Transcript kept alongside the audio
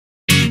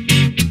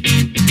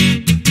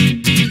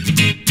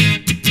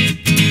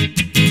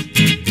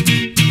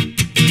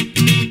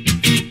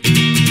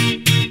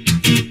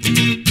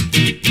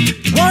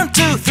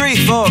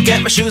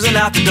get my shoes and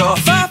out the door.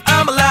 5,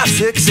 I'm alive.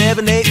 6,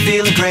 7, 8,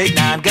 feeling great.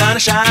 9, gonna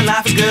shine,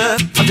 life is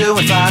good. I'm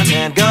doing fine.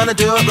 10, gonna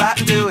do it right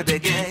and do it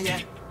again,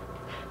 yeah.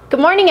 Good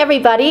morning,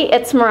 everybody.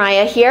 It's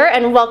Mariah here,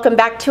 and welcome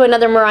back to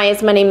another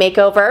Mariah's Money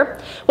Makeover.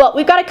 Well,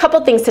 we've got a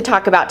couple things to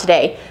talk about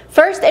today.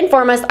 First and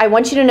foremost, I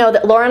want you to know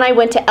that Laura and I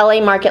went to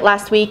LA Market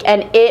last week,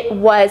 and it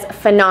was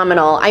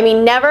phenomenal. I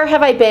mean, never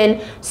have I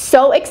been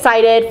so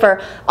excited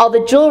for all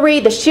the jewelry,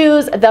 the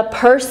shoes, the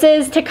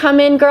purses to come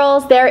in,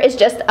 girls. There is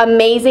just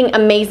amazing,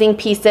 amazing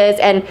pieces,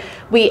 and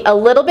we a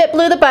little bit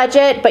blew the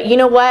budget, but you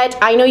know what?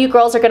 I know you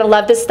girls are going to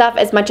love this stuff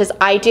as much as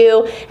I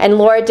do, and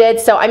Laura did,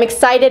 so I'm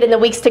excited in the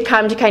weeks to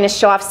come to kind of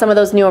show off some of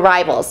those new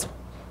arrivals.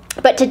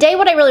 But today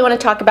what I really want to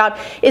talk about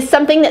is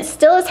something that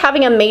still is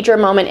having a major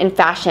moment in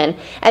fashion,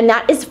 and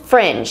that is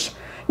fringe.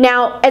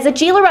 Now, as a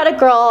G. Loretta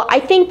girl, I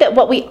think that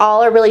what we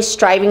all are really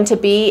striving to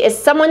be is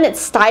someone that's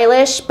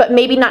stylish, but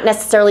maybe not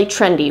necessarily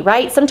trendy,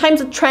 right?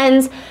 Sometimes with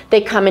trends,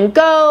 they come and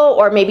go,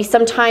 or maybe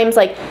sometimes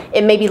like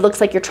it maybe looks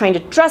like you're trying to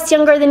dress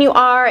younger than you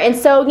are. And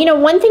so, you know,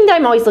 one thing that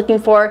I'm always looking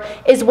for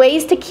is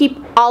ways to keep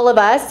all of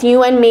us,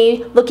 you and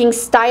me, looking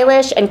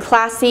stylish and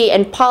classy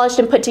and polished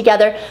and put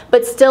together,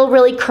 but still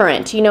really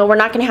current. You know, we're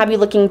not going to have you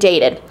looking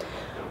dated.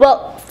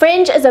 Well,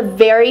 fringe is a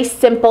very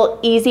simple,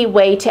 easy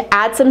way to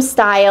add some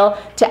style,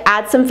 to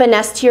add some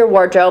finesse to your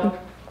wardrobe.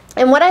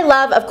 And what I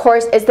love, of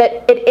course, is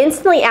that it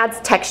instantly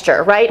adds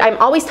texture, right? I'm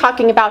always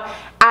talking about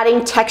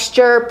adding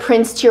texture,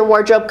 prints to your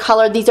wardrobe,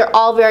 color. These are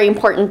all very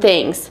important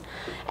things.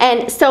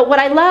 And so what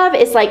I love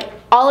is like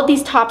all of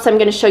these tops I'm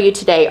going to show you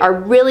today are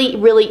really,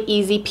 really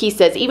easy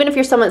pieces. Even if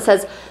you're someone that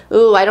says,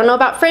 ooh, I don't know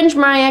about fringe,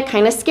 Mariah,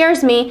 kind of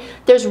scares me,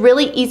 there's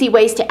really easy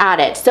ways to add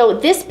it. So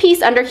this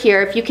piece under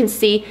here, if you can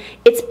see,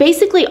 it's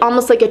basically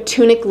almost like a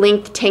tunic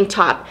length tank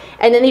top.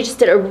 And then they just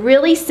did a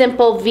really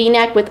simple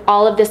V-neck with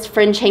all of this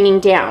fringe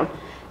hanging down.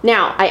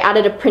 Now, I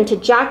added a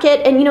printed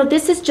jacket, and you know,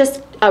 this is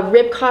just a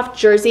rib cuff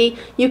jersey.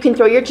 You can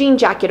throw your jean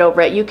jacket over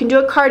it. You can do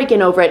a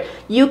cardigan over it.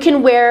 You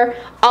can wear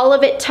all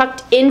of it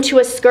tucked into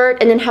a skirt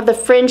and then have the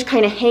fringe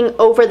kind of hang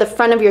over the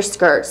front of your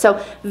skirt.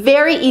 So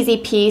very easy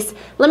piece.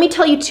 Let me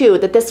tell you too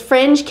that this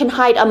fringe can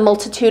hide a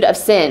multitude of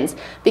sins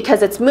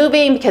because it's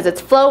moving, because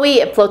it's flowy,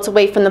 it floats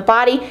away from the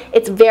body.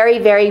 It's very,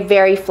 very,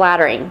 very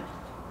flattering.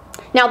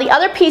 Now the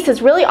other piece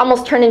has really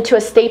almost turned into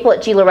a staple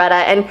at G. Loretta,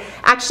 and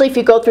actually if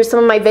you go through some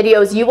of my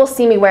videos you will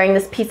see me wearing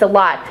this piece a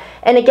lot.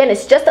 And again,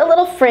 it's just a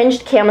little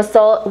fringed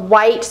camisole,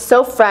 white,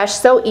 so fresh,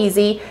 so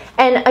easy.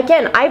 And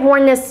again, I've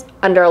worn this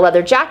under a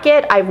leather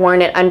jacket, I've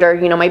worn it under,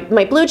 you know,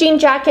 my blue jean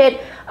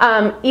jacket,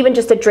 even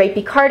just a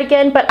drapey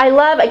cardigan. But I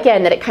love,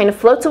 again, that it kind of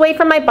floats away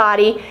from my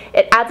body.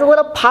 It adds a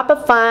little pop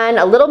of fun,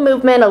 a little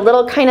movement, a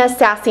little kind of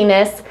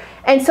sassiness.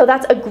 And so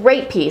that's a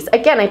great piece.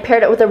 Again, I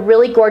paired it with a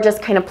really gorgeous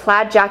kind of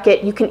plaid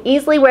jacket. You can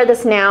easily wear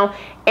this now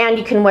and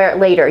you can wear it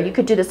later. You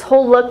could do this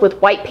whole look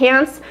with white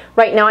pants.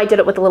 Right now I did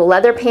it with a little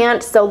leather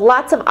pant, so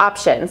lots of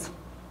options.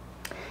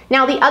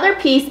 Now the other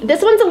piece,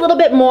 this one's a little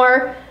bit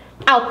more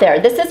out there.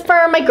 This is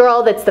for my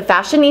girl that's the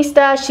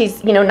fashionista.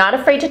 She's, you know, not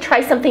afraid to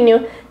try something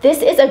new.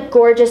 This is a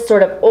gorgeous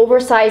sort of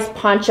oversized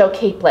poncho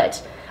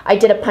capelet. I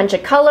did a punch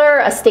of color,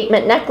 a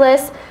statement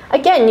necklace.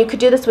 Again, you could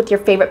do this with your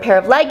favorite pair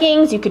of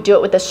leggings, you could do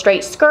it with a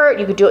straight skirt,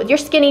 you could do it with your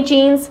skinny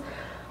jeans.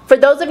 For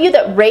those of you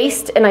that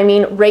raced, and I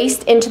mean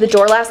raced into the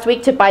door last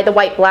week to buy the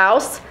white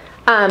blouse,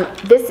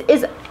 this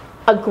is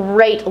a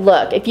great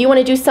look. If you want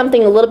to do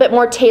something a little bit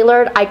more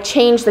tailored, I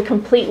changed the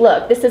complete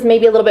look. This is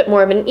maybe a little bit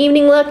more of an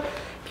evening look.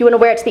 If you want to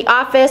wear it to the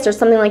office or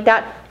something like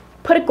that,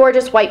 put a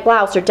gorgeous white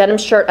blouse or denim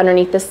shirt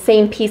underneath the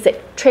same piece.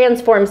 It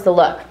transforms the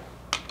look.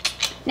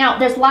 Now,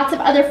 there's lots of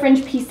other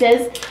fringe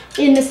pieces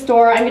in the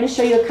store. I'm going to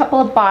show you a couple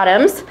of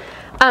bottoms.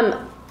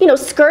 You know,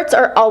 skirts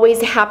are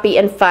always happy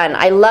and fun.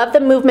 I love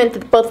the movement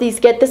that both of these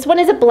get. This one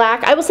is a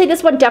black. I will say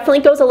this one definitely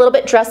goes a little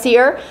bit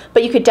dressier,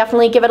 but you could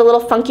definitely give it a little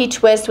funky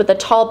twist with a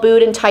tall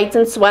boot and tights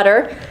and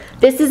sweater.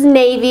 This is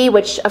navy,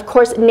 which of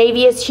course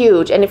navy is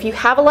huge, and if you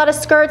have a lot of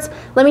skirts,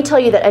 let me tell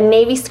you that a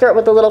navy skirt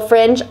with a little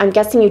fringe, I'm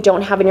guessing you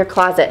don't have in your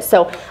closet.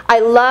 So I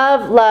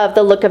love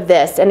the look of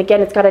this, and again,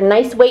 it's got a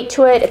nice weight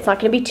to it. It's not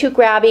going to be too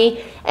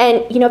grabby,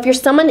 and you know, if you're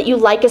someone that you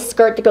like a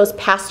skirt that goes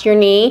past your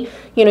knee,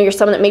 you know, you're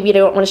someone that maybe you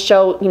don't want to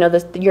show, you know,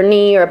 your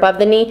knee or above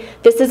the knee,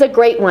 this is a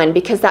great one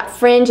because that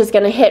fringe is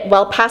going to hit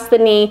well past the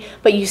knee,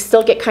 but you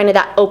still get kind of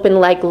that open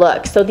leg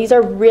look. So these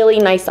are really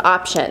nice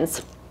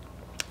options.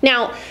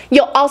 Now,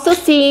 you'll also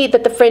see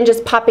that the fringe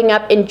is popping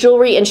up in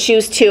jewelry and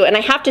shoes too, and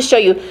I have to show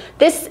you,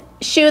 this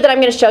shoe that I'm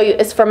going to show you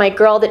is for my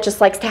girl that just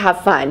likes to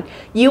have fun.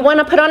 You want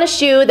to put on a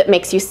shoe that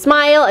makes you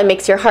smile and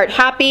makes your heart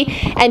happy,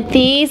 and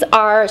these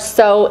are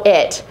so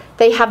it.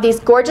 They have these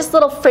gorgeous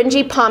little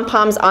fringy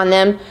pom-poms on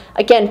them.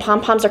 Again,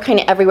 pom-poms are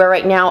kind of everywhere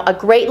right now. A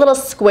great little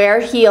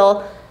square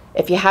heel.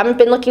 If you haven't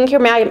been looking at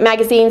your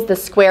magazines, the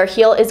square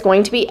heel is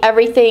going to be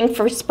everything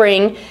for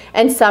spring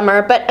and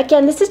summer. But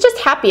again, this is just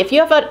happy. If you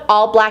have an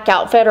all black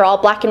outfit or all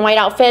black and white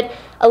outfit,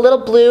 a little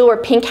blue or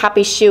pink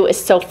happy shoe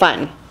is so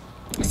fun.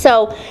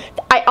 So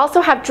I also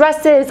have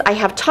dresses, I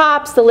have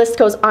tops, the list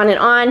goes on.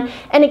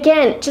 And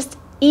again, just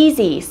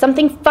easy,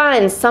 something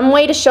fun, some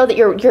way to show that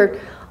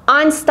you're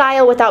on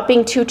style without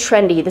being too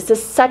trendy. This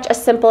is such a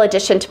simple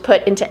addition to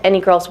put into any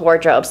girl's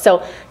wardrobe.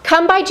 So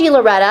come by G.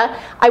 Loretta.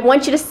 I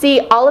want you to see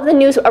all of the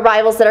new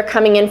arrivals that are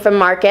coming in from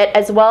market,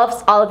 as well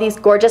as all of these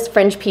gorgeous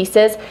fringe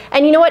pieces.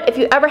 And you know what? If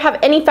you ever have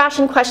any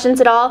fashion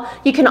questions at all,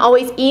 you can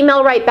always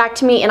email right back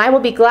to me, and I will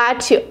be glad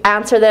to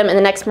answer them in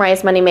the next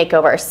Mariah's Monday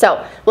Makeover.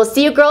 So we'll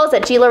see you girls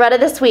at G. Loretta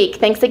this week.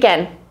 Thanks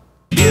again.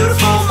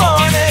 Beautiful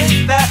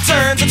morning that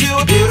turns into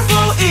a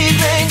beautiful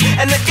evening,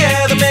 and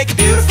together make a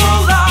beautiful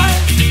life.